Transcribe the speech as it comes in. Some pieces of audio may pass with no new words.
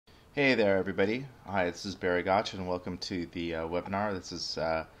Hey there, everybody. Hi, this is Barry Gotch, and welcome to the webinar. This is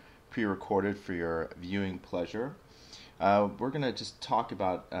pre-recorded for your viewing pleasure. We're going to just talk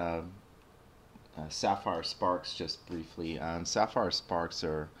about Sapphire Sparks just briefly. Sapphire Sparks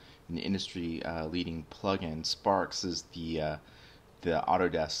are an industry-leading plugin. Sparks is the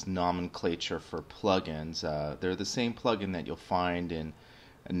Autodesk nomenclature for plugins. They're the same plugin that you'll find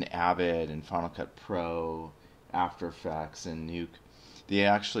in Avid and Final Cut Pro, After Effects, and Nuke. They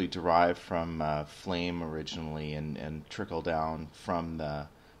actually derive from Flame originally and trickle down from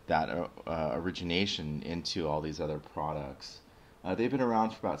that origination into all these other products. They've been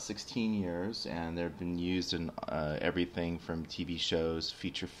around for about 16 years, and they've been used in everything from TV shows,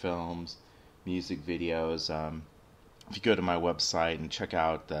 feature films, music videos. If you go to my website and check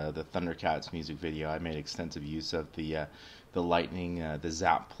out the Thundercats music video, I made extensive use of the Lightning, the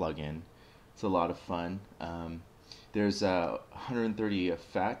Zap plugin. It's a lot of fun. There's 130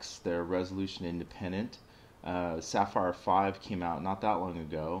 effects. They're resolution independent. Sapphire 5 came out not that long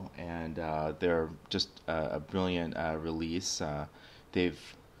ago, and they're just a brilliant release. They've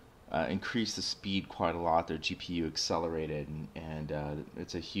increased the speed quite a lot. They're GPU accelerated, and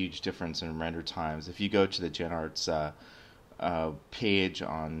it's a huge difference in render times. If you go to the GenArts page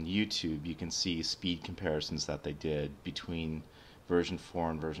on YouTube, you can see speed comparisons that they did between version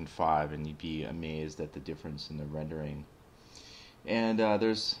 4 and version 5, and you'd be amazed at the difference in the rendering. And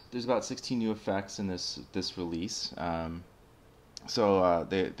there's about 16 new effects in this release, so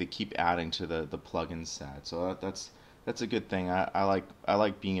they keep adding to the plugin set. So that's a good thing. I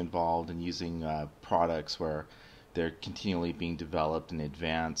like being involved in using products where they're continually being developed and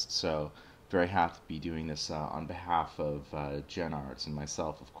advanced. So very happy to be doing this on behalf of GenArts and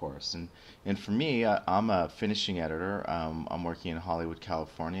myself, of course. And for me, I'm a finishing editor. I'm working in Hollywood,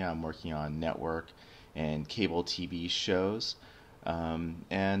 California. I'm working on network and cable TV shows. Yeah,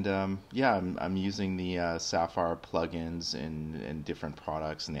 I'm using the Sapphire plugins in different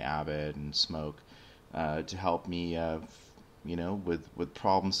products in the Avid and Smoke to help me, with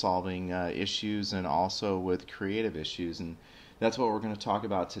problem-solving issues and also with creative issues. And that's what we're going to talk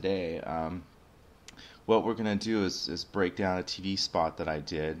about today. What we're going to do is break down a TV spot that I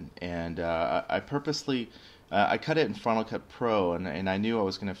did, and I purposely I cut it in Final Cut Pro, and I knew I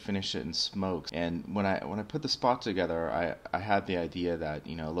was going to finish it in Smoke. And when I put the spot together, I had the idea that,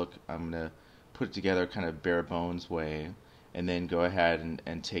 look, I'm going to put it together kind of bare bones way, and then go ahead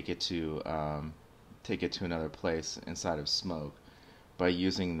and take it to another place inside of Smoke by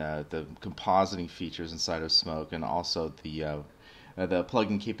using the compositing features inside of Smoke, and also the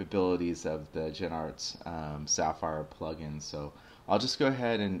plugin capabilities of the GenArts Sapphire plugin. So I'll just go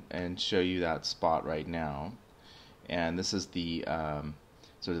ahead and show you that spot right now. And this is the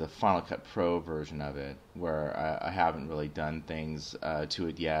sort of the Final Cut Pro version of it, where I haven't really done things to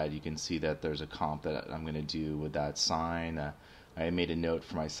it yet. You can see that there's a comp that I'm going to do with that sign. I made a note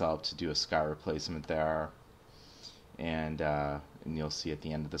for myself to do a sky replacement there. And you'll see at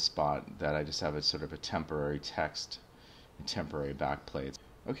the end of the spot that I just have a sort of a temporary text and temporary backplate.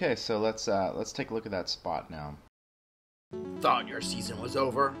 Okay, so let's take a look at that spot now. Thought your season was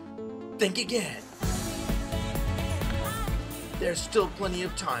over? Think again. There's still plenty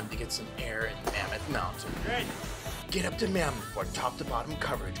of time to get some air in Mammoth Mountain. Great. Get up to Mammoth for top to bottom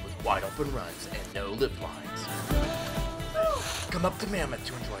coverage with wide open runs and no lip lines. Come up to Mammoth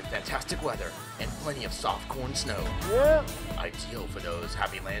to enjoy fantastic weather and plenty of soft corn snow. Yeah. Ideal for those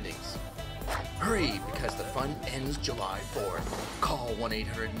happy landings. Hurry, because the fun ends July 4th. Call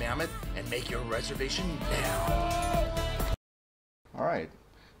 1-800-MAMMOTH and make your reservation now. Alright,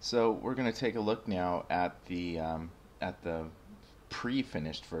 so we're going to take a look now at the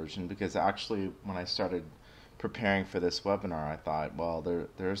pre-finished version, because actually when I started preparing for this webinar, I thought, well,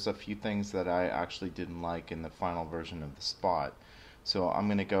 there's a few things that I actually didn't like in the final version of the spot. So I'm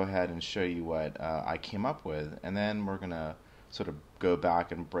going to go ahead and show you what I came up with, and then we're going to sort of go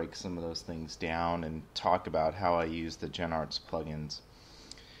back and break some of those things down and talk about how I use the GenArts plugins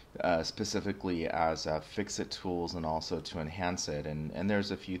specifically as fix-it tools and also to enhance it. And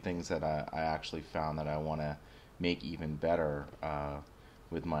there's a few things that I actually found that I want to make even better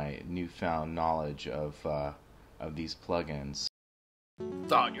with my newfound knowledge of these plugins.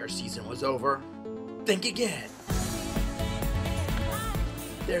 Thought your season was over? Think again.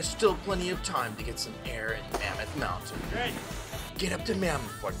 There's still plenty of time to get some air in Mammoth Mountain. Great. Get up to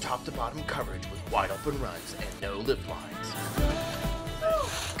Mammoth for top to bottom coverage with wide open runs and no lip lines.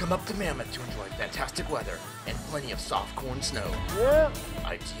 Come up to Mammoth to enjoy fantastic weather and plenty of soft corn snow. Yeah.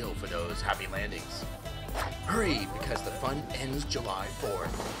 Ideal for those happy landings. Hurry, because the fun ends July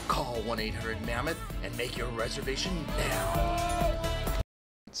 4th. Call 1-800-MAMMOTH and make your reservation now.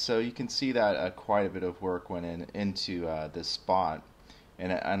 So you can see that quite a bit of work went into this spot,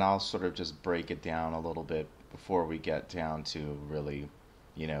 and I'll sort of just break it down a little bit before we get down to really,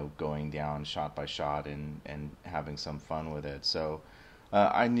 going down shot by shot and having some fun with it. So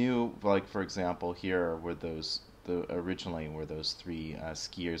I knew, like for example, here where originally where those three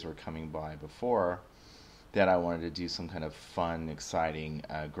skiers were coming by before, that I wanted to do some kind of fun, exciting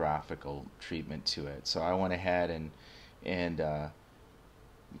graphical treatment to it. So I went ahead and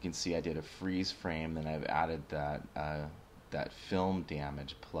you can see I did a freeze frame, then I've added that film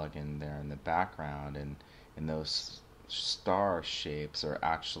damage plugin there in the background, and those star shapes are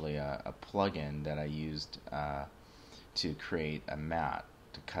actually a plugin that I used to create a matte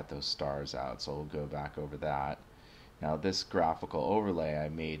to cut those stars out. So we'll go back over that. Now this graphical overlay I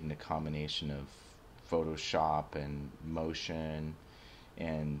made in a combination of Photoshop and motion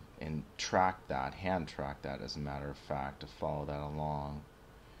and hand track that, as a matter of fact, to follow that along.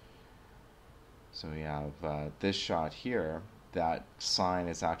 So we have this shot here. That sign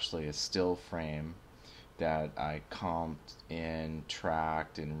is actually a still frame that I comped in,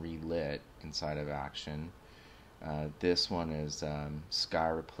 tracked, and relit inside of Action. This one is sky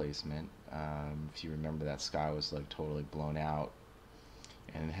replacement. If you remember, that sky was like totally blown out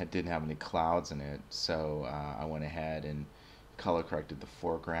and it didn't have any clouds in it, so I went ahead and color corrected the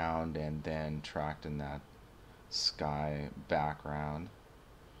foreground and then tracked in that sky background.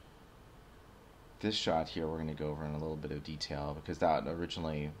 This shot here we're going to go over in a little bit of detail, because that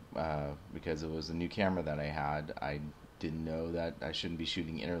originally, because it was a new camera that I had, I didn't know that I shouldn't be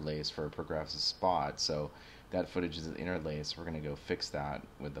shooting interlace for a progressive spot, so that footage is interlace. We're going to go fix that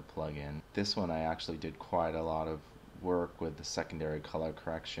with the plugin. This one I actually did quite a lot of work with the secondary color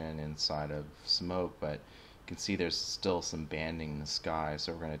correction inside of smoke, but you can see there's still some banding in the sky,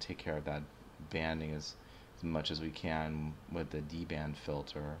 so we're going to take care of that banding as much as we can with the D-band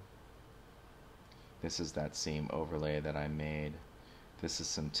filter. This is that same overlay that I made. This is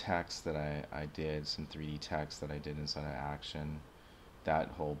some text that I did, some 3D text that I did inside of Action. That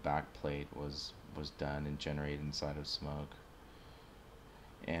whole back plate was done and generated inside of smoke.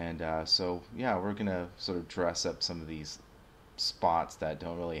 And so yeah, we're gonna sort of dress up some of these spots that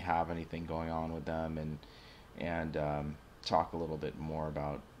don't really have anything going on with them, and talk a little bit more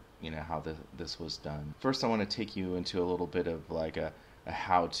about how this was done. First, I want to take you into a little bit of like a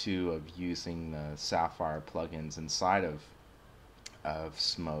how-to of using the Sapphire plugins inside of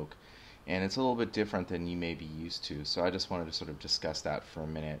smoke, and it's a little bit different than you may be used to. So I just wanted to sort of discuss that for a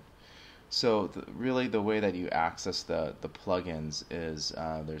minute. So really, the way that you access the plugins is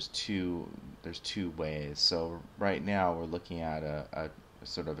there's two ways. So right now we're looking at a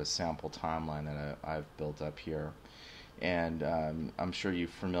sort of a sample timeline that I've built up here, and I'm sure you're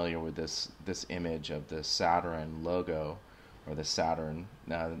familiar with this image of the Saturn logo, or the Saturn.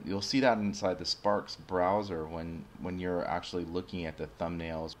 Now you'll see that inside the Sparks browser when you're actually looking at the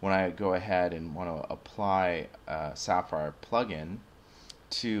thumbnails. When I go ahead and want to apply a Sapphire plugin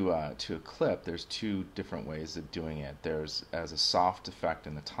to a clip, there's two different ways of doing it. There's as a soft effect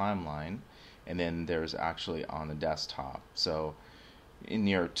in the timeline, and then there's actually on the desktop. So in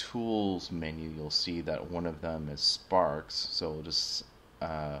your tools menu, you'll see that one of them is Sparks. So we'll just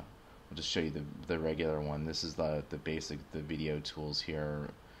show you the regular one. This is the basic video tools here,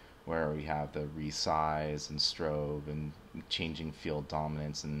 where we have the resize and strobe and changing field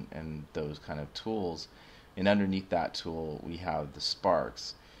dominance and those kind of tools. And underneath that tool we have the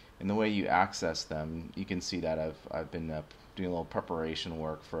Sparks. And the way you access them, you can see that I've been doing a little preparation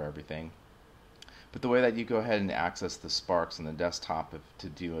work for everything. But the way that you go ahead and access the Sparks on the desktop to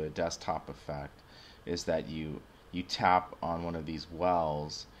do a desktop effect is that you tap on one of these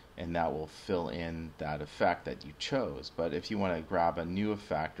wells, and that will fill in that effect that you chose. But if you want to grab a new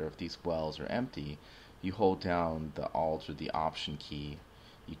effect, or if these wells are empty, you hold down the Alt or the Option key,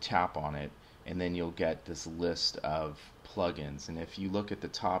 you tap on it, and then you'll get this list of plugins. And if you look at the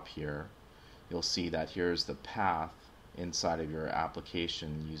top here, you'll see that here's the path inside of your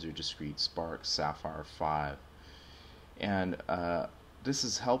application, User Discrete Sparks Sapphire 5. And this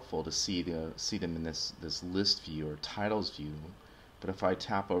is helpful to see them in this list view or titles view. But if I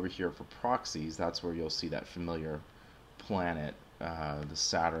tap over here for proxies, that's where you'll see that familiar planet, the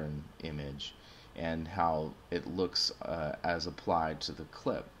Saturn image, and how it looks as applied to the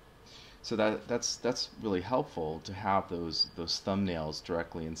clip. So that's really helpful to have those thumbnails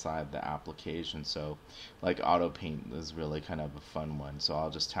directly inside the application. So like Auto Paint is really kind of a fun one. So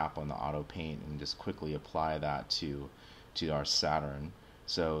I'll just tap on the Auto Paint and just quickly apply that to our Saturn.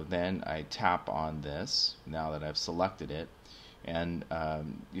 So then I tap on this now that I've selected it. And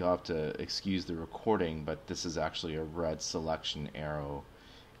you'll have to excuse the recording, but this is actually a red selection arrow,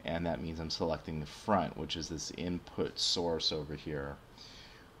 and that means I'm selecting the front, which is this input source over here.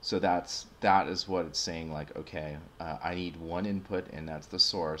 So that is what it's saying, like, okay, I need one input, and that's the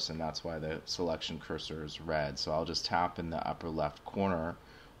source, and that's why the selection cursor is red. So I'll just tap in the upper left corner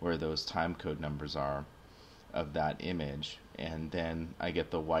where those timecode numbers are of that image, and then I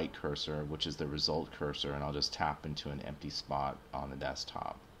get the white cursor, which is the result cursor, and I'll just tap into an empty spot on the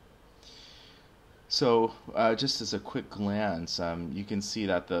desktop. So just as a quick glance, you can see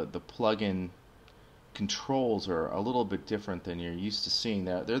that the plugin controls are a little bit different than you're used to seeing.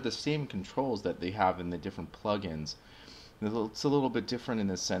 They're the same controls that they have in the different plugins. It's a little bit different in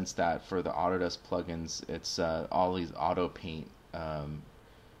the sense that for the Autodesk plugins, it's all these auto paint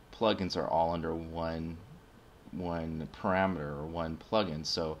plugins are all under one parameter or one plugin.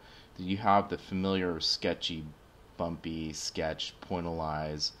 So you have the familiar sketchy, bumpy, sketch,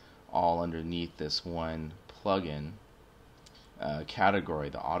 pointilize all underneath this one plugin category,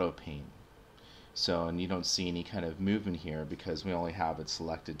 the auto paint. So, and you don't see any kind of movement here because we only have it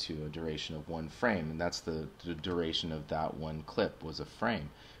selected to a duration of one frame, and that's the duration of that one clip was a frame.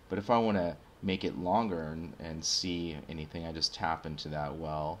 But if I want to make it longer and see anything, I just tap into that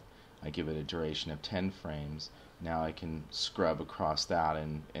well. I give it a duration of 10 frames. Now I can scrub across that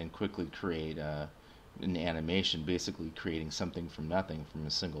and quickly create an animation, basically creating something from nothing from a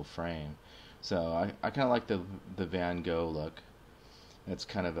single frame. So I kind of like the Van Gogh look. It's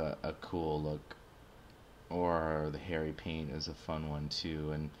kind of a cool look. Or the hairy paint is a fun one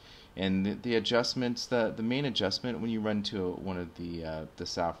too. And the adjustments, the main adjustment when you run to one of the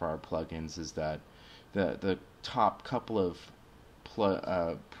Sapphire plugins is that the top couple of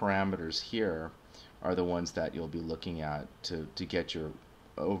parameters here are the ones that you'll be looking at to get your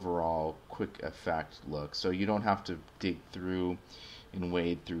overall quick effect look. So you don't have to dig through and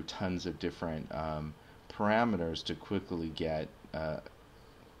wade through tons of different parameters to quickly get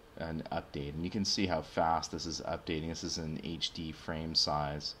an update. And you can see how fast this is updating. This is an HD frame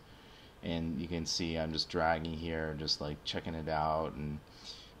size, and you can see I'm just dragging here, just like checking it out, and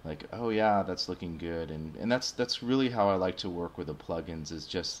like, oh yeah, that's looking good. And that's really how I like to work with the plugins, is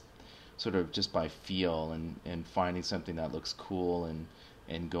just sort of just by feel and finding something that looks cool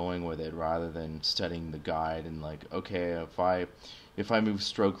and going with it, rather than studying the guide and like, okay, if I move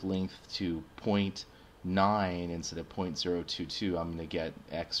stroke length to 0.9 instead of 0.022, I'm going to get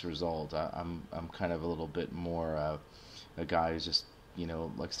X result. I'm kind of a little bit more a guy who's just, you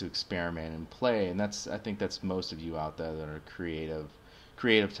know, likes to experiment and play, and I think that's most of you out there that are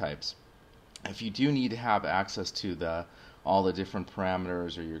creative types. If you do need to have access to all the different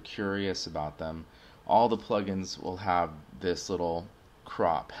parameters, or you're curious about them, all the plugins will have this little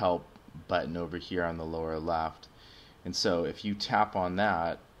crop help button over here on the lower left. And so if you tap on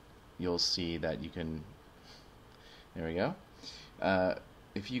that, you'll see that you can, there we go.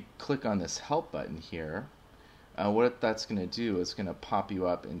 If you click on this help button here, what that's going to do is going to pop you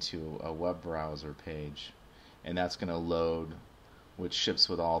up into a web browser page, and that's going to load, which ships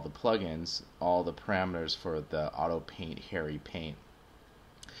with all the plugins, all the parameters for the auto paint hairy paint.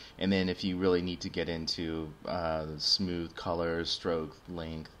 And then if you really need to get into smooth colors, stroke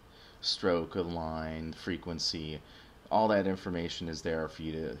length, stroke align, frequency, all that information is there for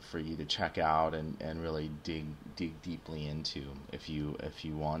you to check out and really dig deeply into if you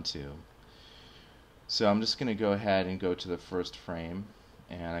want to. So I'm just going to go ahead and go to the first frame,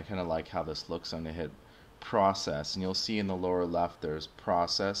 and I kind of like how this looks. I'm going to hit process, and you'll see in the lower left there's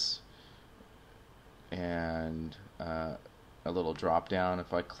process and a little drop down.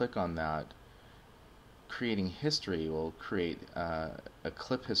 If I click on that, creating history will create a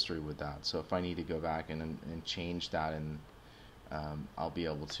clip history with that. So if I need to go back and change that, and I'll be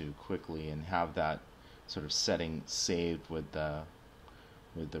able to quickly and have that sort of setting saved with the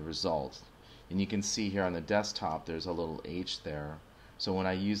result. And you can see here on the desktop there's a little H there. So when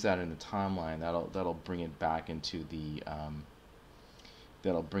I use that in the timeline, that'll bring it back into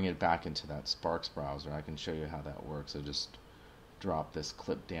that Sparks browser. I can show you how that works. So just drop this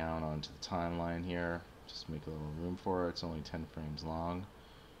clip down onto the timeline here. Just make a little room for it. It's only 10 frames long.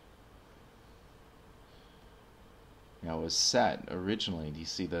 Now it was set originally. Do you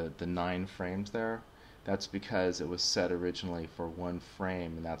see the 9 frames there? That's because it was set originally for 1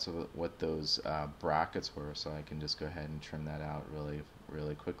 frame, and that's what those brackets were. So I can just go ahead and trim that out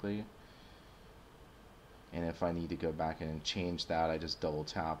really quickly. And if I need to go back and change that, I just double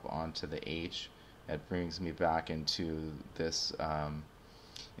tap onto the H. That brings me back into this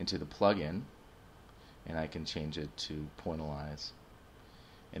into the plugin, and I can change it to pointilize.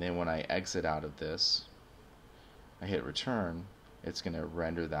 And then when I exit out of this, I hit return, it's going to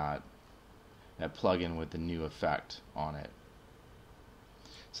render that plugin with the new effect on it.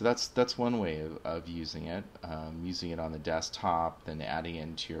 So that's one way of using it on the desktop, then adding it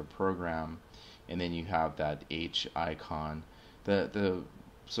into your program, and then you have that H icon. The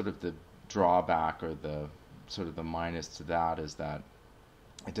sort of the drawback, or the sort of the minus to that, is that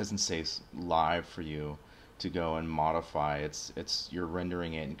it doesn't say live for you to go and modify. It's you're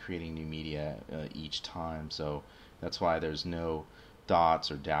rendering it and creating new media each time. So that's why there's no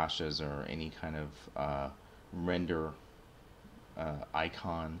dots or dashes or any kind of render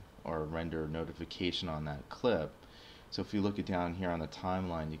icon or render notification on that clip. So if you look it down here on the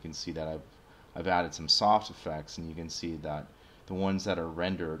timeline, you can see that I've added some soft effects, and you can see that the ones that are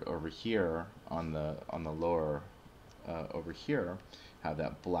rendered over here on the lower over here have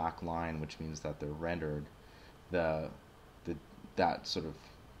that black line, which means that they're rendered. That sort of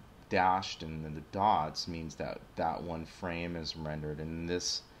dashed and then the dots means that one frame is rendered, and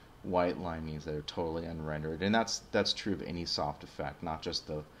this white line means they're totally unrendered. And that's true of any soft effect, not just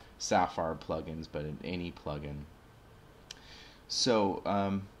the Sapphire plugins, but in any plugin. So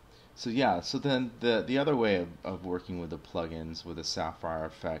so then the other way of working with the plugins with the Sapphire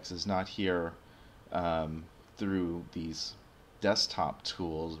effects is not here through these desktop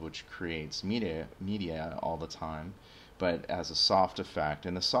tools, which creates media all the time, but as a soft effect.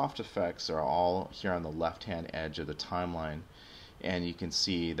 And the soft effects are all here on the left hand edge of the timeline, and you can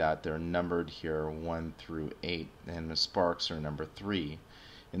see that they're numbered here 1 through 8, and the sparks are number 3.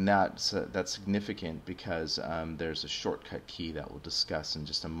 And that's significant because there's a shortcut key that we'll discuss in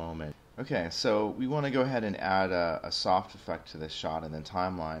just a moment. Okay, so we want to go ahead and add a soft effect to this shot in the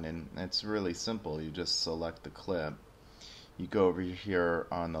timeline, and it's really simple. You just select the clip. You go over here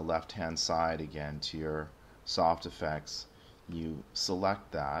on the left hand side again to your soft effects. You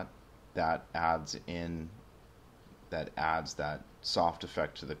select that adds that soft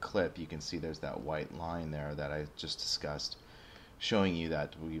effect to the clip. You can see there's that white line there that I just discussed, showing you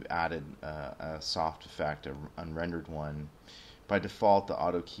that we've added a soft effect, an unrendered one. By default, the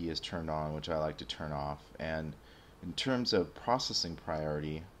auto key is turned on, which I like to turn off. And in terms of processing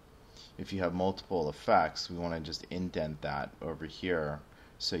priority, if you have multiple effects, we want to just indent that over here,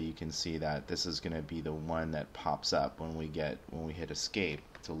 so you can see that this is going to be the one that pops up when we hit escape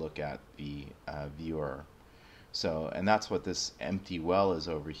to look at the viewer. So, and that's what this empty well is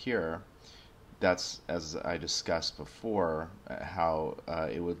over here. That's, as I discussed before, how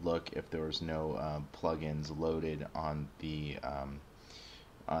it would look if there was no plugins loaded on the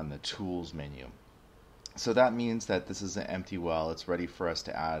tools menu. So that means that this is an empty well. It's ready for us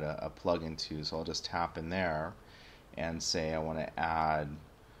to add a plugin to. So I'll just tap in there and say I want to add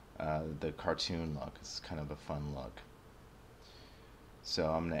the cartoon look. It's kind of a fun look. So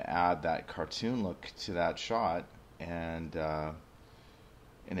I'm going to add that cartoon look to that shot, and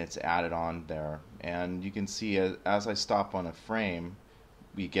it's added on there. And you can see as I stop on a frame,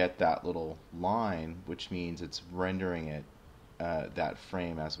 we get that little line, which means it's rendering it that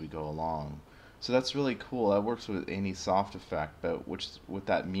frame as we go along. So that's really cool. That works with any soft effect, but what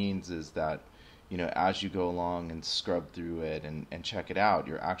that means is that, you know, as you go along and scrub through it and check it out,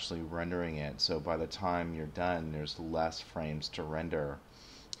 you're actually rendering it. So by the time you're done, there's less frames to render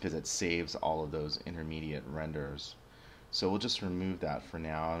because it saves all of those intermediate renders. So we'll just remove that for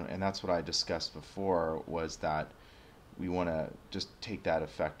now, and that's what I discussed before, was that we want to just take that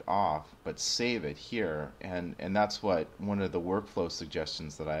effect off but save it here. And that's what one of the workflow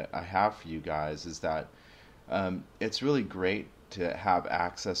suggestions that I have for you guys is that it's really great to have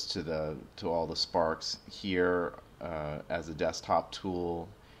access to all the sparks here as a desktop tool,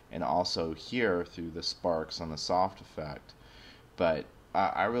 and also here through the sparks on the soft effect. But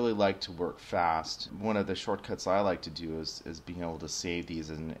I really like to work fast. One of the shortcuts I like to do is being able to save these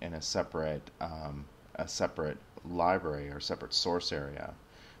in a separate library or separate source area.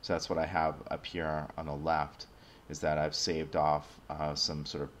 So that's what I have up here on the left, is that I've saved off some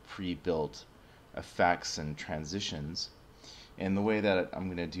sort of pre-built effects and transitions. And the way that I'm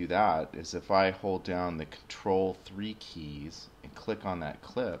going to do that is if I hold down the Control-3 keys and click on that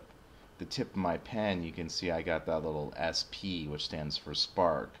clip, the tip of my pen, you can see I got that little SP, which stands for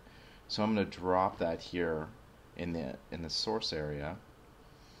spark. So I'm going to drop that here in the source area,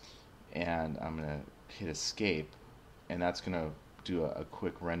 and I'm going to hit escape, and that's going to do a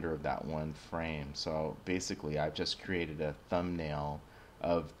quick render of that one frame. So basically I've just created a thumbnail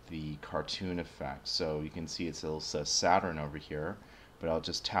of the cartoon effect. So you can see it still says Saturn over here, but I'll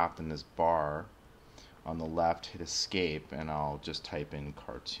just tap in this bar on the left, hit escape, and I'll just type in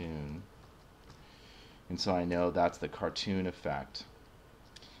cartoon. And so I know that's the cartoon effect.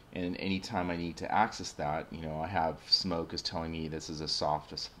 And anytime I need to access that, you know, I have smoke is telling me this is a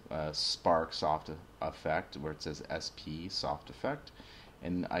soft spark soft effect, where it says SP soft effect,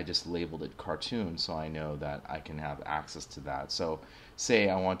 and I just labeled it cartoon so I know that I can have access to that. So say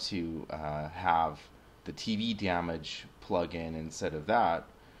I want to have the TV damage plugin instead of that.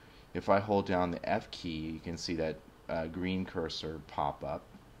 If I hold down the F key, you can see that green cursor pop up,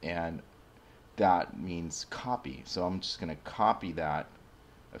 and that means copy. So I'm just going to copy that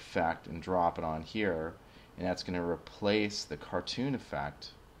effect and drop it on here, and that's going to replace the cartoon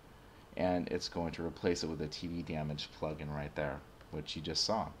effect, and it's going to replace it with a TV damage plugin right there, which you just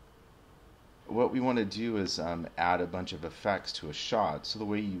saw. What we want to do is add a bunch of effects to a shot. So the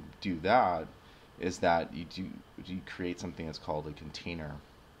way you do that is that you create something that's called a container.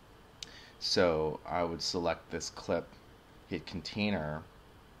 So I would select this clip, hit container,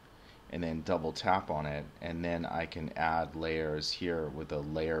 and then double tap on it, and then I can add layers here with a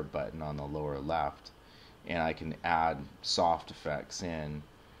layer button on the lower left, and I can add soft effects in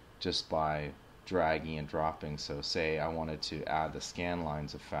just by dragging and dropping. So say I wanted to add the scan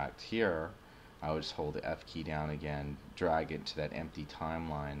lines effect here, I would just hold the F key down again, drag it to that empty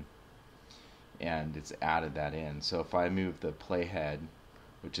timeline, and it's added that in. So if I move the playhead,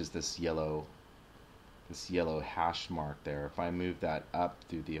 which is this yellow hash mark there, if I move that up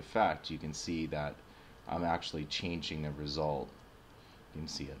through the effect, you can see that I'm actually changing the result. You can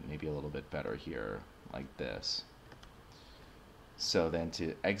see it maybe a little bit better here, like this. So then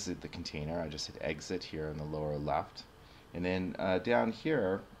to exit the container, I just hit exit here in the lower left. And then down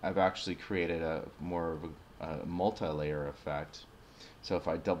here, I've actually created a more of a multi-layer effect. So if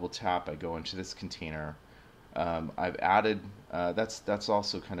I double tap, I go into this container. I've added, that's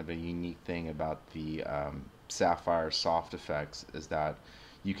also kind of a unique thing about the Sapphire soft effects, is that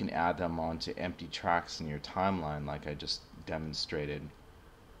you can add them onto empty tracks in your timeline like I just demonstrated.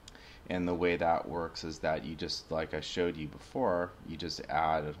 And the way that works is that you just, like I showed you before, you just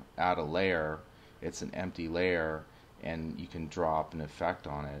add a layer, it's an empty layer, and you can drop an effect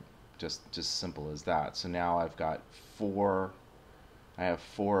on it, just simple as that. So now I've got I have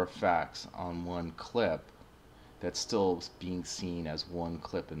four effects on one clip that's still being seen as one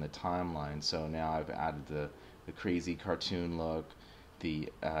clip in the timeline. So now I've added the crazy cartoon look,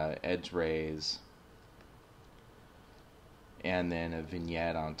 the edge rays, and then a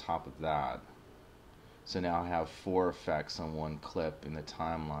vignette on top of that. So now I have four effects on one clip in the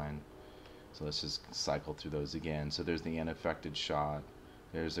timeline. So let's just cycle through those again. So there's the unaffected shot,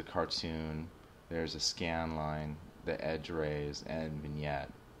 there's a cartoon, there's a scan line, the edge rays, and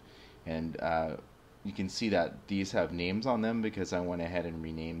vignette. And you can see that these have names on them because I went ahead and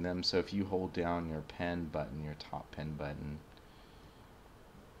renamed them. So if you hold down your pen button, your top pen button,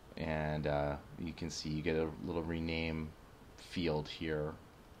 and you can see you get a little rename field here.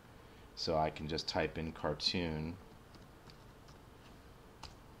 So I can just type in cartoon,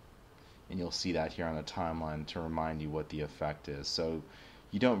 and you'll see that here on the timeline to remind you what the effect is. So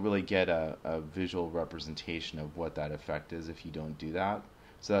you don't really get a visual representation of what that effect is if you don't do that.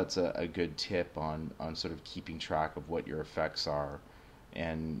 So that's a good tip on sort of keeping track of what your effects are.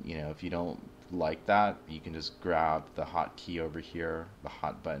 And you know, if you don't like that, you can just grab the hot key over here, the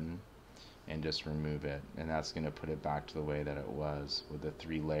hot button, and just remove it, and that's going to put it back to the way that it was with the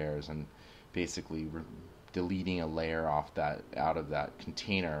three layers, and basically deleting a layer out of that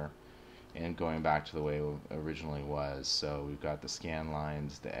container and going back to the way it originally was. So we've got the scan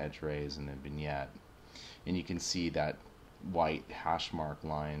lines, the edge rays, and the vignette, and you can see that white hash mark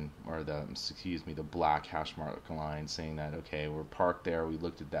line, or the black hash mark line, saying that okay, we're parked there, we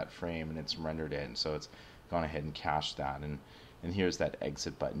looked at that frame and it's rendered it, and so it's gone ahead and cached that. And here's that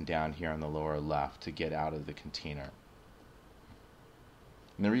exit button down here on the lower left to get out of the container.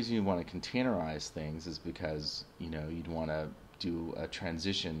 And the reason you want to containerize things is because you'd want to do a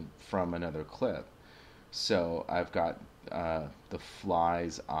transition from another clip. So I've got the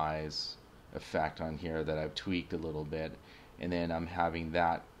fly's eyes effect on here that I've tweaked a little bit, and then I'm having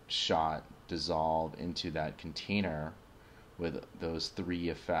that shot dissolve into that container with those three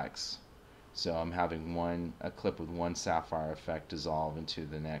effects. So I'm having a clip with one Sapphire effect dissolve into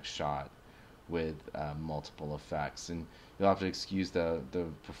the next shot with multiple effects. And you'll have to excuse the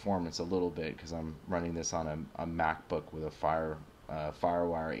performance a little bit because I'm running this on a MacBook with a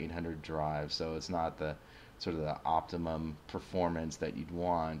FireWire 800 drive, so it's not the sort of the optimum performance that you'd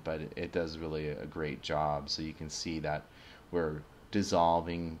want, but it does really a great job. So you can see that we're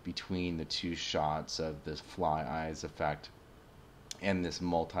dissolving between the two shots of this fly eyes effect and this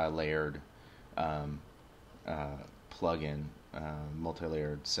multi-layered plugin,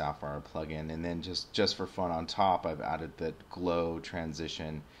 multi-layered Sapphire plugin. And then just for fun, on top I've added the glow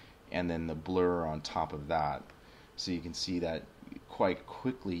transition and then the blur on top of that. So you can see that quite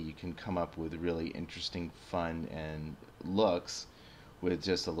quickly you can come up with really interesting, fun and looks with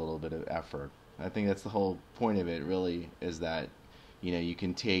just a little bit of effort. I think that's the whole point of it, really, is that you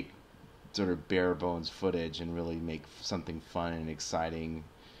can take sort of bare bones footage and really make something fun and exciting,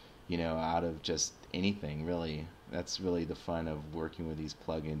 out of just anything, really. That's really the fun of working with these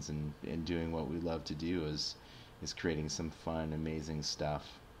plugins and doing what we love to do is creating some fun, amazing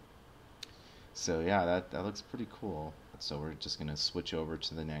stuff. So yeah, that looks pretty cool. So we're just going to switch over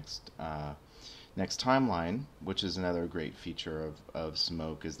to the next timeline, which is another great feature of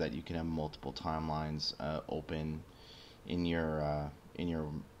Smoke, is that you can have multiple timelines open in your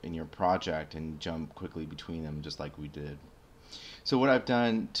project and jump quickly between them, just like we did. So what I've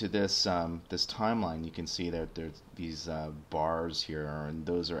done to this this timeline, you can see that there's these bars here, and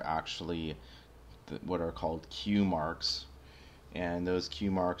those are actually what are called cue marks. And those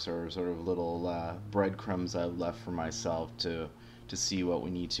cue marks are sort of little breadcrumbs I've left for myself to see what we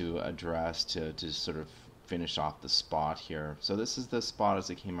need to address to sort of finish off the spot here. So this is the spot as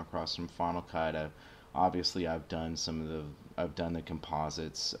it came across from Final Cut. Obviously I've done the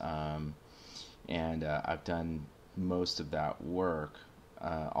composites, and I've done most of that work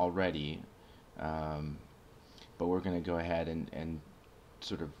already, but we're going to go ahead and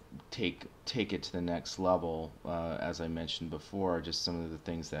sort of take it to the next level. As I mentioned before, just some of the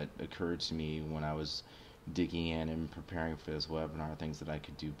things that occurred to me when I was digging in and preparing for this webinar, things that I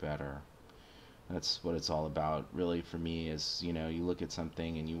could do better. That's what it's all about, really, for me. Is you look at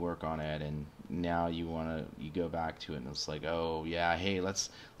something and you work on it, and now you go back to it, and it's like, oh yeah, hey, let's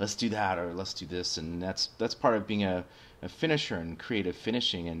do that, or let's do this. And that's part of being a finisher and creative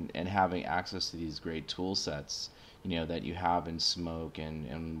finishing, and having access to these great tool sets that you have in Smoke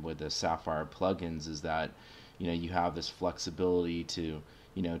and with the Sapphire plugins, is that you have this flexibility to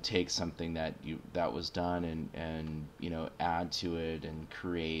take something that was done and add to it and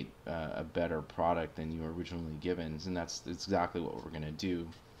create a better product than you were originally given. And that's exactly what we're going to do.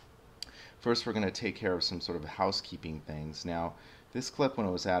 First, we're going to take care of some sort of housekeeping things. Now, this clip, when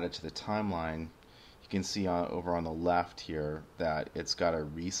it was added to the timeline, you can see over on the left here that it's got a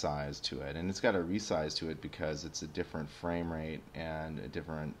resize to it, and it's got a resize to it because it's a different frame rate and a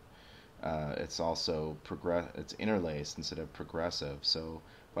different it's also it's interlaced instead of progressive. So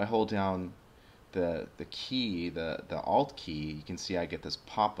if I hold down the key, the Alt key, you can see I get this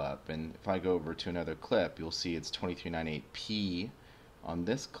pop-up, and if I go over to another clip, you'll see it's 2398p on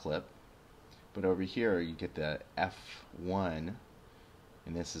this clip, but over here you get the F1,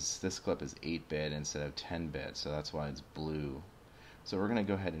 and this clip is 8-bit instead of 10-bit, so that's why it's blue. So we're going to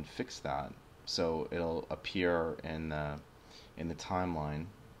go ahead and fix that so it'll appear in the timeline.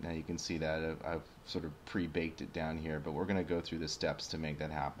 Now you can see that I've sort of pre-baked it down here, but we're going to go through the steps to make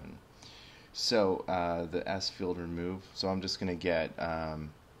that happen. So the S field remove. So I'm just going to get a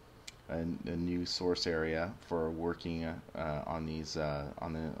new source area for working on these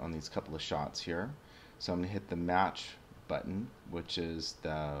couple of shots here. So I'm going to hit the match button, which is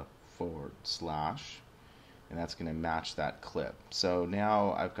the /, and that's going to match that clip. So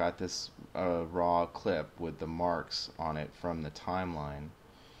now I've got this raw clip with the marks on it from the timeline.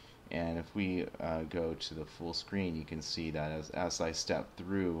 And if we go to the full screen, you can see that as I step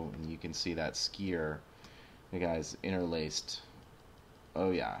through, and you can see that skier, the guy's interlaced.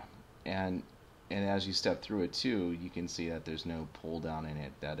 Oh yeah, and as you step through it too, you can see that there's no pull down in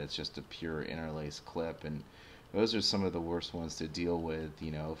it, that it's just a pure interlaced clip. And those are some of the worst ones to deal with,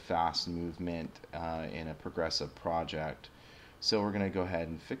 fast movement in a progressive project. So we're going to go ahead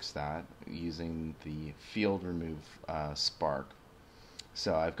and fix that using the field remove spark.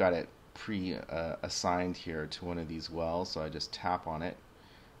 So I've got it assigned here to one of these wells, so I just tap on it.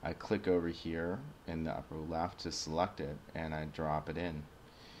 I click over here in the upper left to select it, and I drop it in.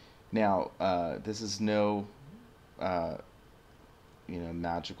 Now, this is no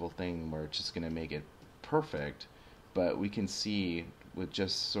magical thing where it's just going to make it perfect, but we can see with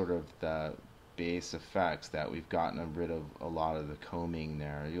just sort of the base effects that we've gotten rid of a lot of the combing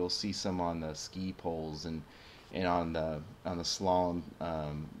there. You'll see some on the ski poles and on the slalom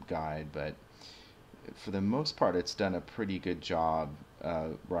guide, but for the most part it's done a pretty good job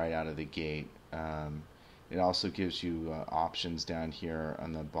right out of the gate. It also gives you options down here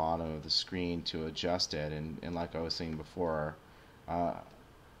on the bottom of the screen to adjust it, and like I was saying before,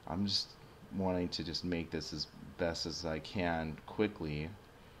 I'm just wanting to just make this as best as I can quickly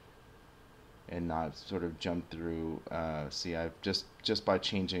and not sort of jump through. See, I've just by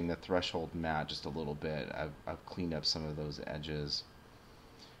changing the threshold matte just a little bit, I've cleaned up some of those edges.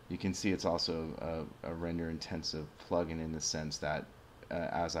 You can see it's also a render intensive plugin in the sense that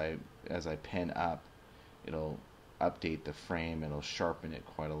as I pen up, it'll update the frame, it'll sharpen it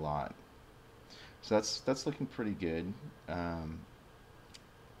quite a lot. So that's looking pretty good.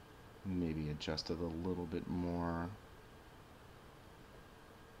 maybe adjust it a little bit more.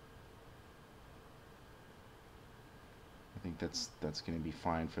 I think that's going to be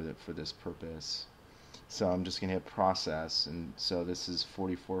fine for this purpose. So I'm just going to hit process, and so this is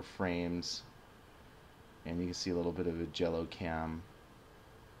 44 frames, and you can see a little bit of a jello cam,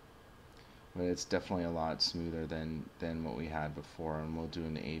 but it's definitely a lot smoother than what we had before, and we'll do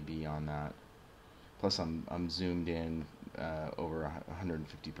an A/B on that. Plus I'm zoomed in over 150%,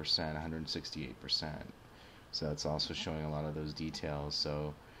 168%, so that's also showing a lot of those details.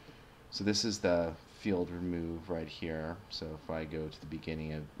 So this is the field remove right here. So if I go to the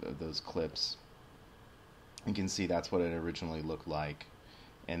beginning of those clips, you can see that's what it originally looked like,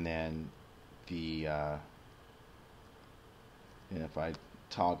 and then and if I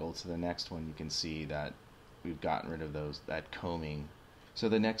toggle to the next one, you can see that we've gotten rid of that combing. So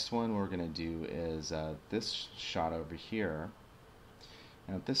the next one we're going to do is this shot over here.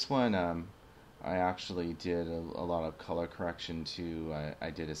 Now this one I actually did a lot of color correction too. I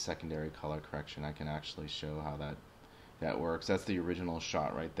did a secondary color correction. I can actually show how that works. That's the original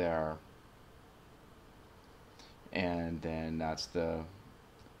shot right there, and then that's the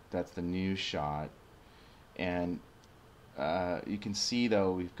new shot. And you can see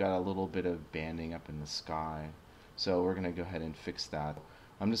though we've got a little bit of banding up in the sky, so we're going to go ahead and fix that.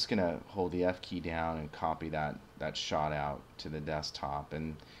 I'm just going to hold the F key down and copy that shot out to the desktop,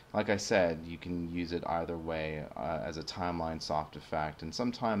 and like I said, you can use it either way as a timeline soft effect, and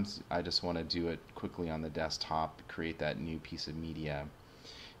sometimes I just want to do it quickly on the desktop, create that new piece of media,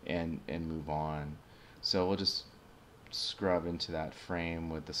 and move on. So we'll just scrub into that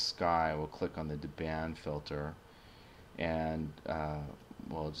frame with the sky. We'll click on the deband filter, and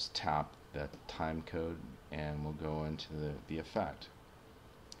we'll just tap the time code, and we'll go into the effect.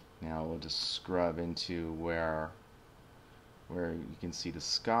 Now we'll just scrub into where you can see the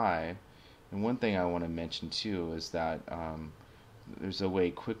sky. And one thing I want to mention too is that there's a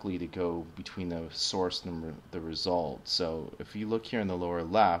way quickly to go between the source and the result. So if you look here in the lower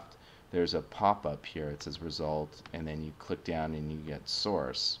left, there's a pop-up here. It says result, and then you click down and you get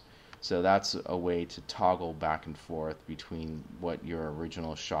source. So that's a way to toggle back and forth between what your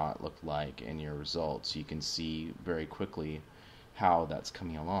original shot looked like and your result, so you can see very quickly how that's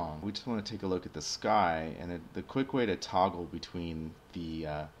coming along. We just want to take a look at the sky, and the quick way to toggle between the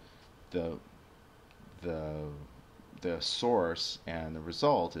source and the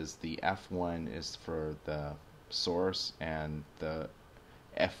result is the F1 is for the source and the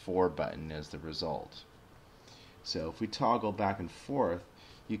F4 button is the result. So if we toggle back and forth,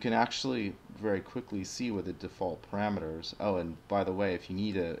 you can actually very quickly see what the default parameters. Oh, and by the way, if you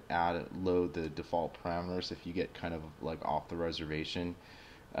need to load the default parameters, if you get kind of like off the reservation,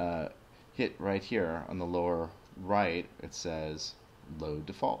 hit right here on the lower right. It says load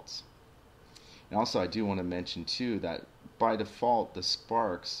defaults. And also, I do want to mention too that by default the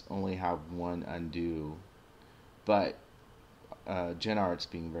sparks only have one undo, but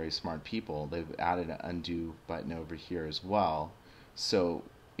GenArts, being very smart people, they've added an undo button over here as well. So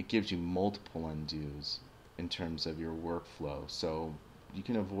it gives you multiple undos in terms of your workflow. So you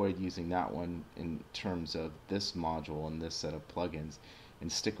can avoid using that one in terms of this module and this set of plugins, and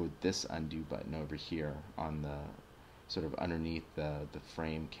stick with this undo button over here on the sort of underneath the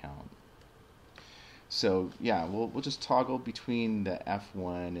frame count. So yeah, we'll just toggle between the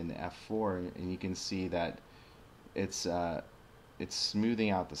F1 and the F4, and you can see that it's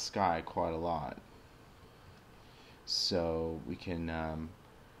smoothing out the sky quite a lot. So we can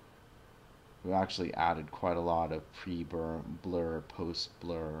we actually added quite a lot of pre-blur,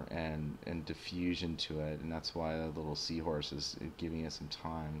 post-blur, and diffusion to it, and that's why the little seahorse is giving us some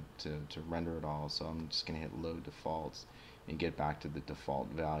time to render it all. So I'm just going to hit load defaults and get back to the default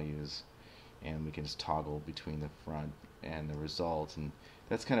values, and we can just toggle between the front and the result, and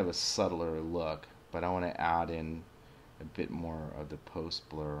that's kind of a subtler look, but I want to add in a bit more of the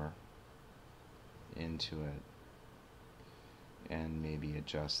post-blur into it, and maybe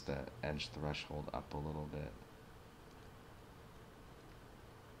adjust the edge threshold up a little bit.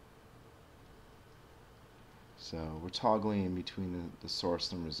 So we're toggling in between the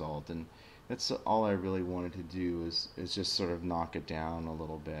source and result, and that's all I really wanted to do is just sort of knock it down a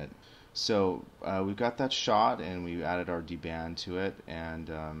little bit. So we've got that shot, and we added our deband to it, and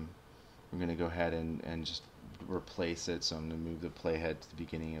we're going to go ahead and just replace it. So I'm going to move the playhead to the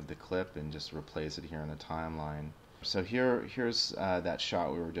beginning of the clip and just replace it here on the timeline. So here's that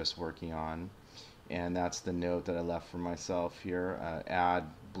shot we were just working on, and that's the note that I left for myself here, add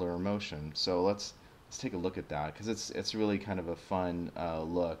blur motion. So let's take a look at that, because it's really kind of a fun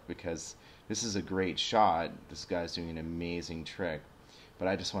look, because this is a great shot. This guy's doing an amazing trick, but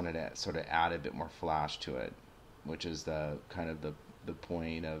I just wanted to sort of add a bit more flash to it, which is the kind of the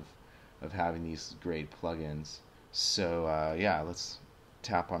point of having these great plugins. So yeah, let's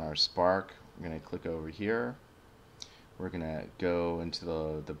tap on our Spark. We're going to click over here. We're going to go into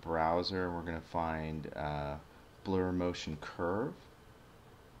the browser. We're going to find Blur Motion Curve.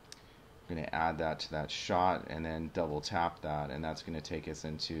 We're going to add that to that shot and then double tap that, and that's going to take us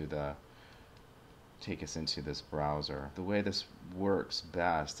into this browser. The way this works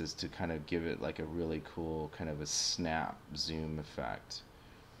best is to kind of give it like a really cool kind of a snap zoom effect.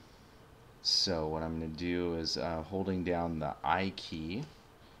 So what I'm going to do is holding down the I key,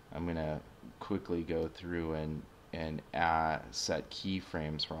 I'm going to quickly go through and set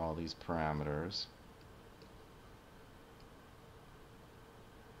keyframes for all these parameters.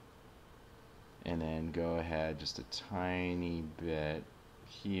 And then go ahead just a tiny bit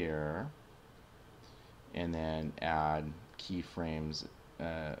here, and then add keyframes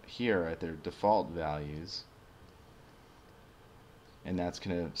here at their default values. And that's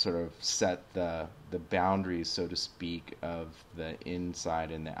going to sort of set the boundaries, so to speak, of the inside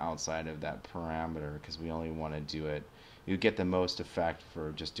and the outside of that parameter, because we only want to do it. You get the most effect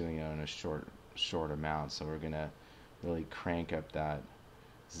for just doing it on a short amount. So we're going to really crank up that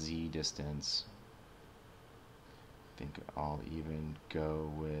Z distance. I think I'll even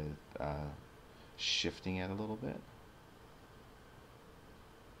go with shifting it a little bit,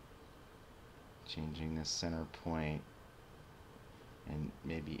 changing the center point, and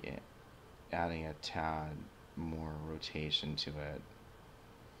maybe adding a tad more rotation to it,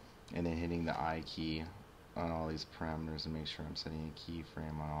 and then hitting the I key on all these parameters and make sure I'm setting a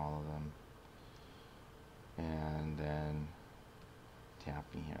keyframe on all of them, and then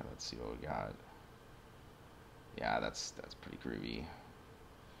tapping here. Let's see what we got. Yeah, that's pretty groovy.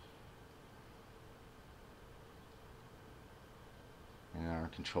 And our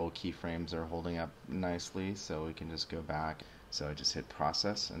control keyframes are holding up nicely, so we can just go back. So I just hit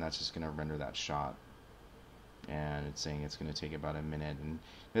process, and that's just going to render that shot. And it's saying it's going to take about a minute, and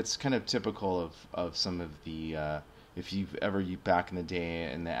it's kind of typical of some of the if you've ever back in the day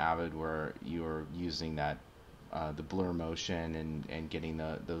in the Avid where you were using that the blur motion and getting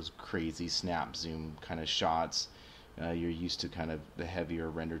those crazy snap zoom kind of shots, you're used to kind of the heavier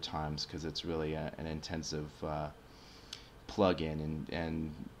render times, because it's really an intensive plug-in,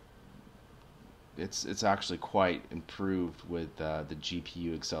 and it's actually quite improved with the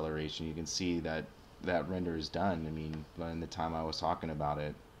GPU acceleration. You can see that render is done. I mean, in the time I was talking about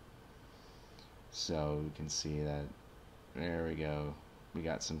it. So you can see that. There we go. We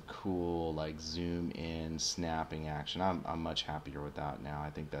got some cool like zoom in snapping action. I'm much happier with that now. I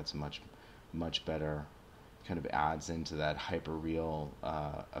think that's much better. Kind of adds into that hyper real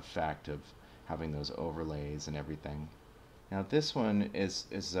effect of having those overlays and everything. Now this one is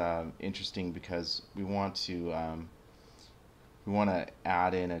interesting because we want to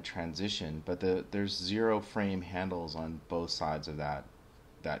add in a transition, but there's 0 frame handles on both sides of that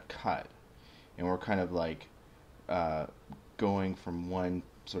cut, and we're kind of like going from one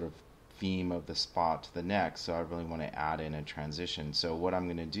sort of theme of the spot to the next. So I really want to add in a transition. So what I'm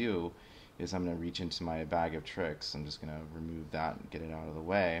going to do is I'm going to reach into my bag of tricks. I'm just going to remove that and get it out of the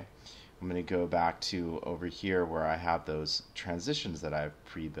way. I'm going to go back to over here where I have those transitions that I've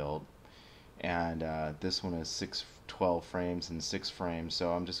pre-built, and this one is 12 frames and 6 frames,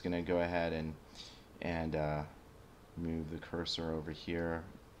 so I'm just going to go ahead and move the cursor over here,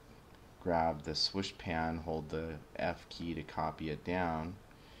 grab the swoosh pan, hold the F key to copy it down,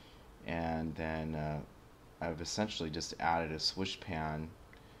 and then I've essentially just added a swoosh pan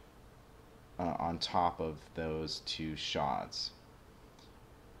on top of those 2 shots.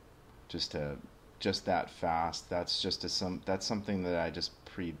 Just that fast. That's that's something that I just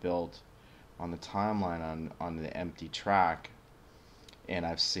pre-built on the timeline on the empty track, and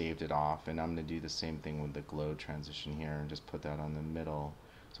I've saved it off. And I'm going to do the same thing with the glow transition here and just put that on the middle.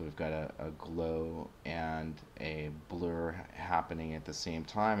 So we've got a glow and a blur happening at the same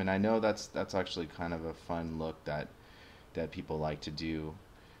time. And I know that's actually kind of a fun look that people like to do.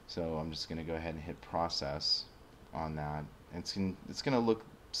 So I'm just going to go ahead and hit process on that. And it's going to look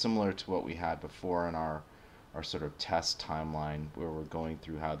similar to what we had before in our sort of test timeline, where we're going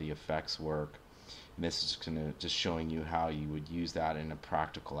through how the effects work. And this is just showing you how you would use that in a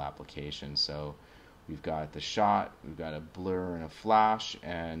practical application. So we've got the shot, we've got a blur and a flash,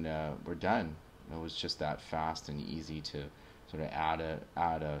 and we're done. It was just that fast and easy to sort of add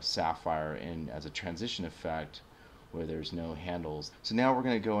a Sapphire in as a transition effect where there's no handles. So now we're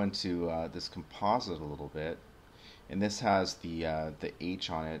going to go into this composite a little bit. And this has the H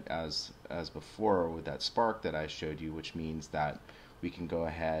on it as before with that spark that I showed you, which means that we can go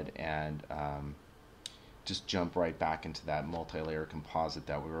ahead and just jump right back into that multi-layer composite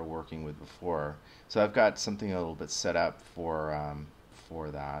that we were working with before. So I've got something a little bit set up for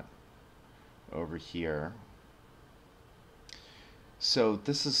that over here. So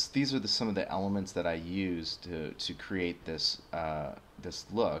these are some of the elements that I used to create this this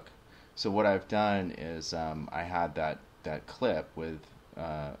look. So what I've done is I had that clip with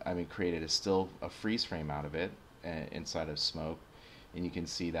created a freeze frame out of it inside of Smoke, and you can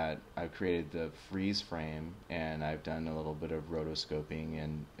see that I've created the freeze frame, and I've done a little bit of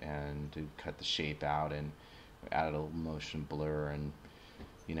rotoscoping and to cut the shape out, and added a little motion blur, and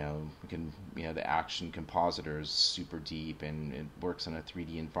the action compositor is super deep and it works in a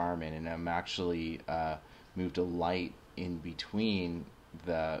 3D environment, and I'm actually moved a light in between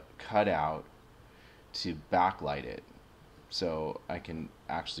the cutout to backlight it, so I can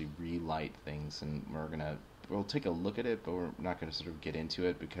actually relight things, and we'll take a look at it, but we're not going to sort of get into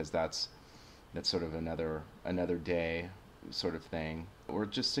it because that's sort of another day sort of thing. We're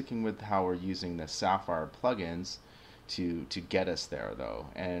just sticking with how we're using the Sapphire plugins to get us there, though.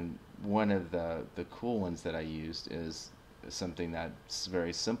 And one of the cool ones that I used is something that's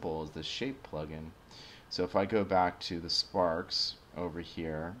very simple, is the shape plugin. So if I go back to the sparks over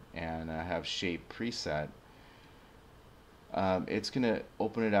here and I have shape preset, it's going to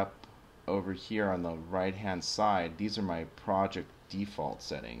open it up over here on the right hand side. These are my project default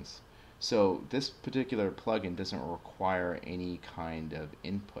settings. So this particular plugin doesn't require any kind of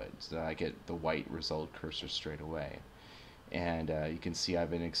input, so I get the white result cursor straight away. And you can see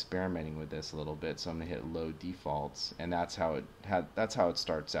I've been experimenting with this a little bit, so I'm going to hit load defaults, and that's how it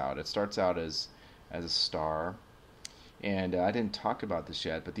starts out. It starts out as a star, and I didn't talk about this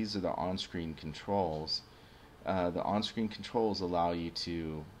yet, but these are the on-screen controls. The on-screen controls allow you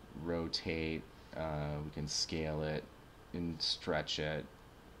to rotate, we can scale it and stretch it,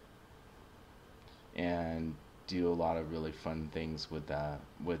 and do a lot of really fun things with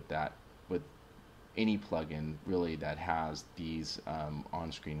any plugin really that has these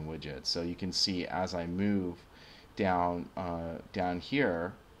on-screen widgets. So you can see as I move down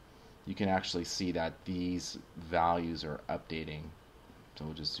here, you can actually see that these values are updating. So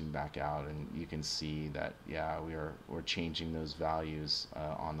we'll just zoom back out, and you can see that we're changing those values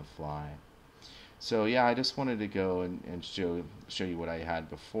on the fly. So yeah, I just wanted to go and show you what I had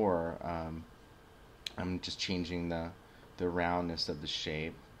before. I'm just changing the roundness of the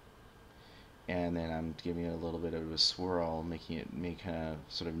shape, and then I'm giving it a little bit of a swirl, making it kind of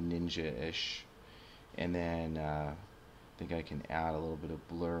sort of ninja-ish, and then I think I can add a little bit of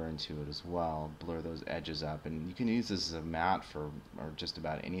blur into it as well, blur those edges up, and you can use this as a matte or just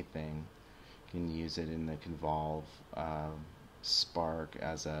about anything. You can use it in the convolve spark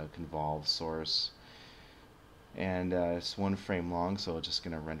as a convolve source, and it's 1 frame long, so I'm just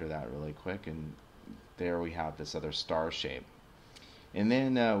going to render that really quick, and there we have this other star shape. And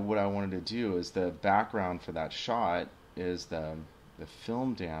then what I wanted to do is the background for that shot is the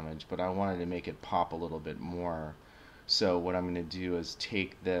film damage, but I wanted to make it pop a little bit more. So what I'm going to do is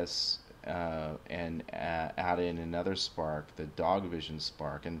take this and add in another spark, the dog vision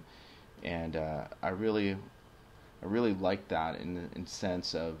spark, and I really like that in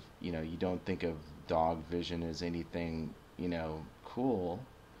sense of, you don't think of dog vision as anything cool,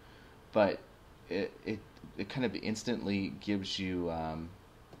 but it kind of instantly gives you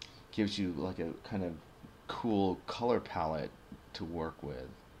like a kind of cool color palette to work with,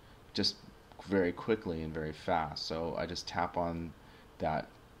 just very quickly and very fast. So I just tap on that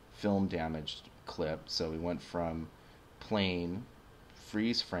film damaged clip. So we went from plain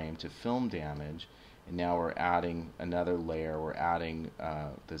freeze frame to film damage, and now we're adding another layer. We're adding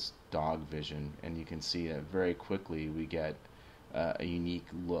this dog vision, and you can see that very quickly we get a unique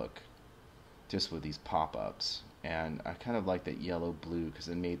look just with these pop-ups. And I kind of like that yellow blue because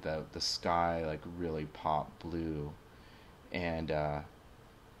it made the sky like really pop blue, and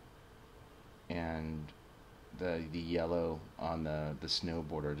the yellow on the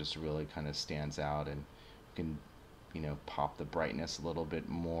snowboarder just really kind of stands out, and you can pop the brightness a little bit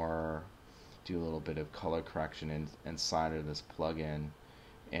more, do a little bit of color correction inside of this plugin,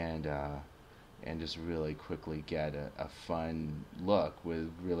 and just really quickly get a fun look with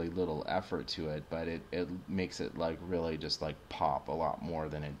really little effort to it, but it makes it like really just like pop a lot more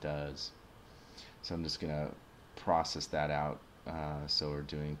than it does. So I'm just gonna process that out. So we're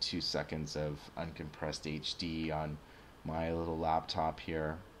doing 2 seconds of uncompressed HD on my little laptop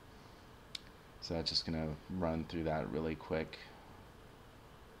here. So I'm just gonna run through that really quick,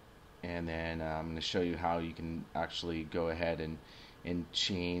 and then I'm going to show you how you can actually go ahead and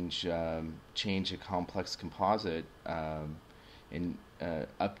change a complex composite and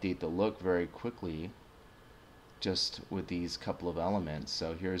update the look very quickly just with these couple of elements.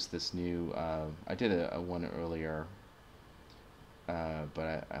 So here's this new, I did a one earlier,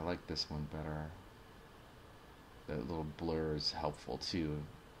 but I like this one better. The little blur is helpful too.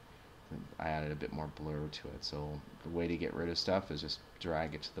 I added a bit more blur to it. So the way to get rid of stuff is just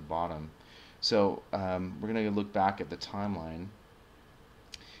drag it to the bottom. So we're going to look back at the timeline,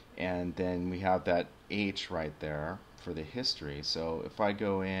 and then we have that H right there for the history. So if I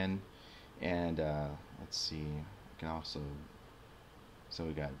go in and let's see, I can also, so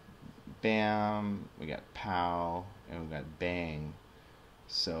we got bam, we got pow, and we got bang.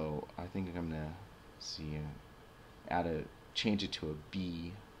 So I think I'm gonna see, change it to a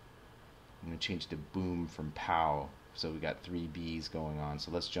B. I'm gonna change it to boom from pow. So we got 3 B's going on. So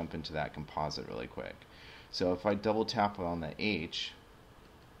let's jump into that composite really quick. So if I double tap on the H,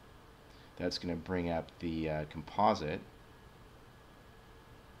 that's going to bring up the composite.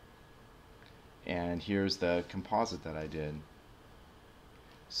 And here's the composite that I did.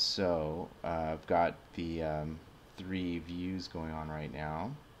 So I've got the 3 views going on right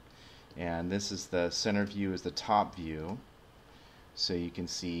now. And this is the center view is the top view. So you can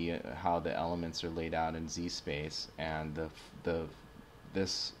see how the elements are laid out in Z-space, and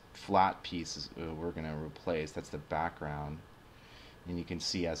this flat piece is, we're going to replace. That's the background, and you can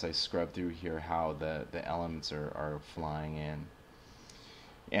see as I scrub through here how the elements are flying in.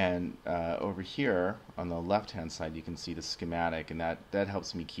 And over here on the left-hand side, you can see the schematic, and that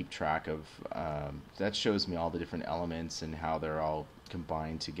helps me keep track of. That shows me all the different elements and how they're all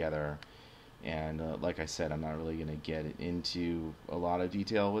combined together. And like I said, I'm not really going to get into a lot of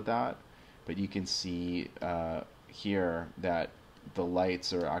detail with that, but you can see here that the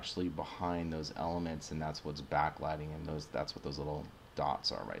lights are actually behind those elements, and that's what's backlighting, and that's what those little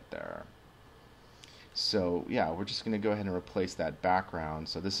dots are right there. So yeah, we're just going to go ahead and replace that background.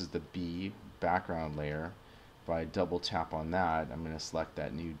 So this is the B background layer. If I double tap on that, I'm going to select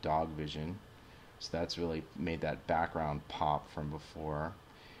that new dog vision. So that's really made that background pop from before.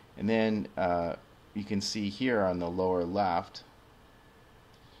 And then you can see here on the lower left,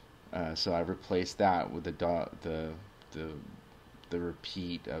 so I've replaced that with the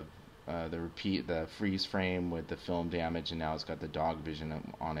repeat of the freeze frame with the film damage, and now it's got the dog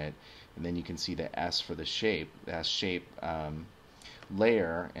vision on it. And then you can see the S for the shape, the S shape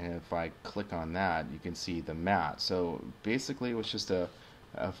layer, and if I click on that, you can see the matte. So basically, it was just a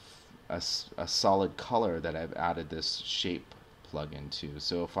solid color that I've added this shape plugin to.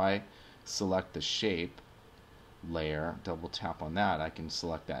 So if I select the shape layer, double tap on that, I can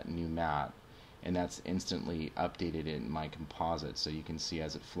select that new matte, and that's instantly updated in my composite. So you can see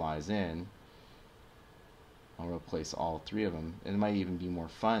as it flies in, I'll replace all 3 of them. It might even be more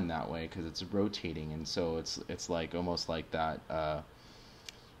fun that way because it's rotating, and so it's like almost like that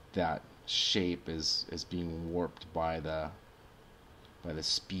that shape is being warped by the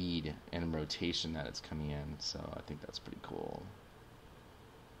speed and rotation that it's coming in. So I think that's pretty cool.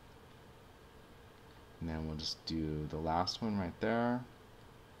 And then we'll just do the last one right there.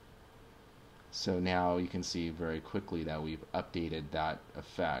 So now you can see very quickly that we've updated that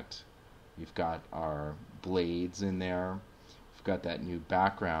effect. We've got our blades in there. We've got that new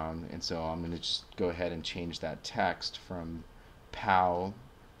background, and so I'm going to just go ahead and change that text from pow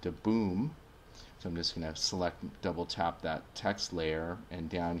to boom. So I'm just going to select, double tap that text layer, and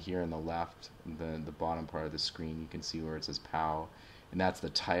down here in the left, the bottom part of the screen, you can see where it says POW, and that's the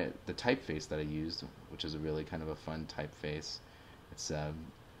typeface that I used, which is a really kind of a fun typeface. It's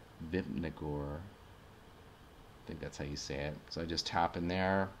Vipnagor. I think that's how you say it. So I just tap in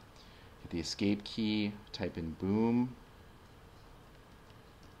there, hit the escape key, type in boom,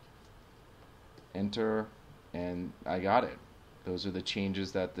 enter, and I got it. Those are the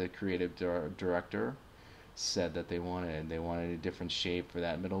changes that the creative director said that they wanted. They wanted a different shape for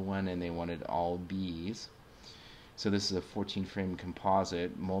that middle one, and they wanted all B's. So this is a 14 frame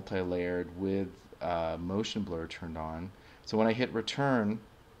composite, multi-layered with motion blur turned on. So when I hit return,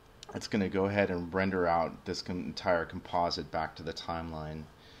 it's going to go ahead and render out this entire composite back to the timeline.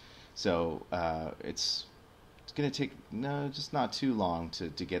 So it's going to take just not too long to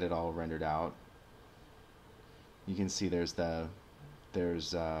get it all rendered out. You can see there's the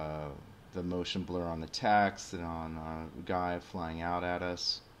motion blur on the text and on a guy flying out at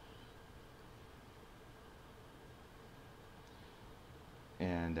us,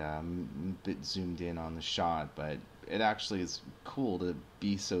 and a bit zoomed in on the shot, but it actually is cool to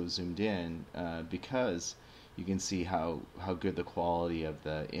be so zoomed in because you can see how good the quality of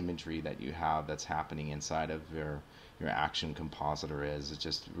the imagery that you have that's happening inside of your action compositor is. It's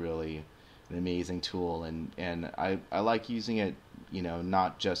just really an amazing tool, and I like using it,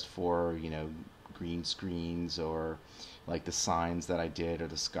 not just for, green screens or like the signs that I did or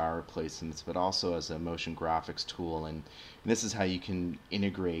the sky replacements, but also as a motion graphics tool. And this is how you can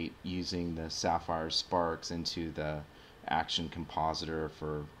integrate using the Sapphire Sparks into the Action Compositor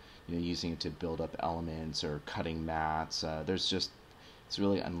for, using it to build up elements or cutting mats. It's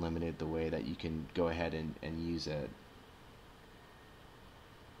really unlimited the way that you can go ahead and use it.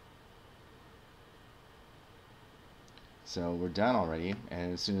 So we're done already,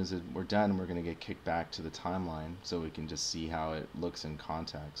 and as soon as we're done, we're going to get kicked back to the timeline so we can just see how it looks in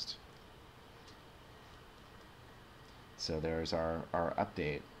context. So there's our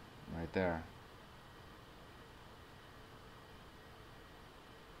update right there.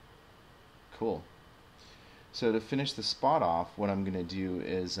 Cool. So to finish the spot off, what I'm going to do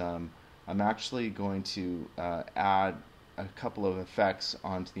is I'm actually going to add a couple of effects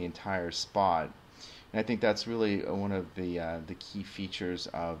onto the entire spot. And I think that's really one of the key features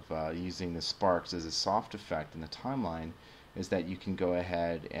of using the sparks as a soft effect in the timeline, is that you can go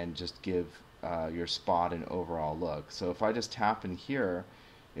ahead and just give your spot an overall look. So if I just tap in here,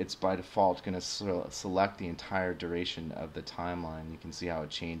 it's by default going to select the entire duration of the timeline. You can see how it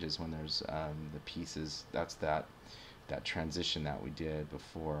changes when there's the pieces. That's that transition that we did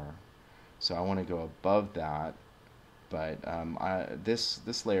before. So I want to go above that. But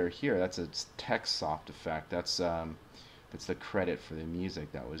this layer here, that's a text soft effect. That's the credit for the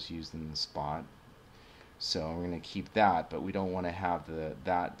music that was used in the spot. So we're going to keep that, but we don't want to have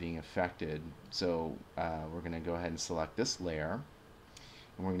that being affected. So we're going to go ahead and select this layer,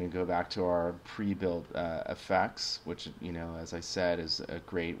 and we're going to go back to our pre-built effects, which, as I said, is a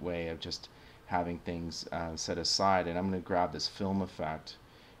great way of just having things set aside. And I'm going to grab this film effect,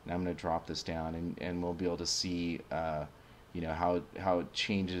 and I'm going to drop this down, and we'll be able to see how it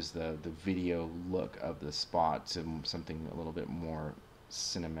changes the video look of the spot to something a little bit more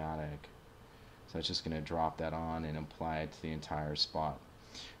cinematic. So it's just going to drop that on and apply it to the entire spot.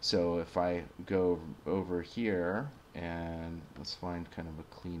 So if I go over here, and let's find kind of a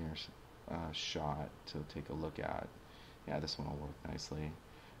cleaner shot to take a look at. Yeah, this one will work nicely.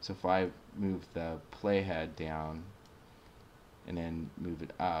 So if I move the playhead down and then move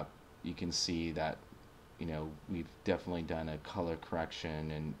it up, you can see that we've definitely done a color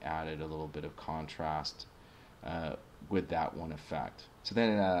correction and added a little bit of contrast with that one effect. So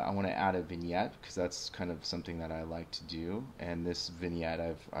then I want to add a vignette, because that's kind of something that I like to do. And this vignette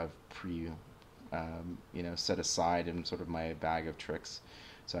I've set aside in sort of my bag of tricks.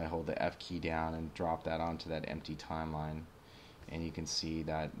 So I hold the F key down and drop that onto that empty timeline, and you can see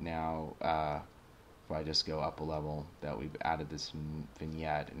that now if I just go up a level, that we've added this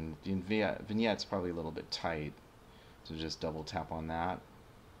vignette. And vignette's probably a little bit tight, so just double tap on that,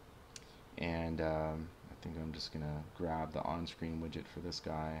 and I think I'm just gonna grab the on-screen widget for this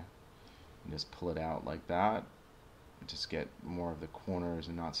guy and just pull it out like that. Just get more of the corners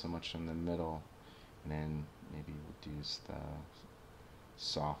and not so much in the middle, and then maybe reduce the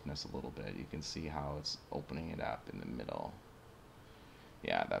softness a little bit. You can see how it's opening it up in the middle.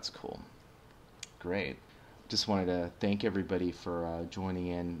 Yeah, that's cool. Great. Just wanted to thank everybody for joining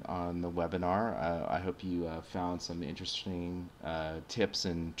in on the webinar. I hope you found some interesting tips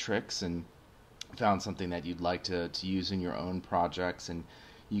and tricks, and found something that you'd like to use in your own projects. And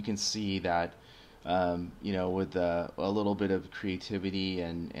you can see that with a little bit of creativity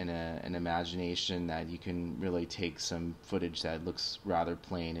and an imagination, that you can really take some footage that looks rather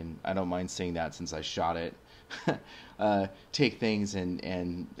plain, and I don't mind saying that since I shot it, take things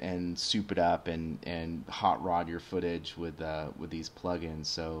and soup it up and hot rod your footage with these plugins.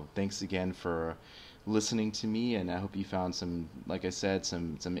 So thanks again for listening to me, and I hope you found some, like I said,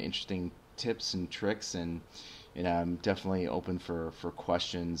 some interesting tips and tricks, and I'm definitely open for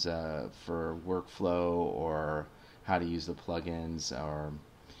questions for workflow or how to use the plugins or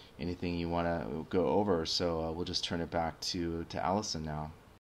anything you want to go over. So we'll just turn it back to Allison now.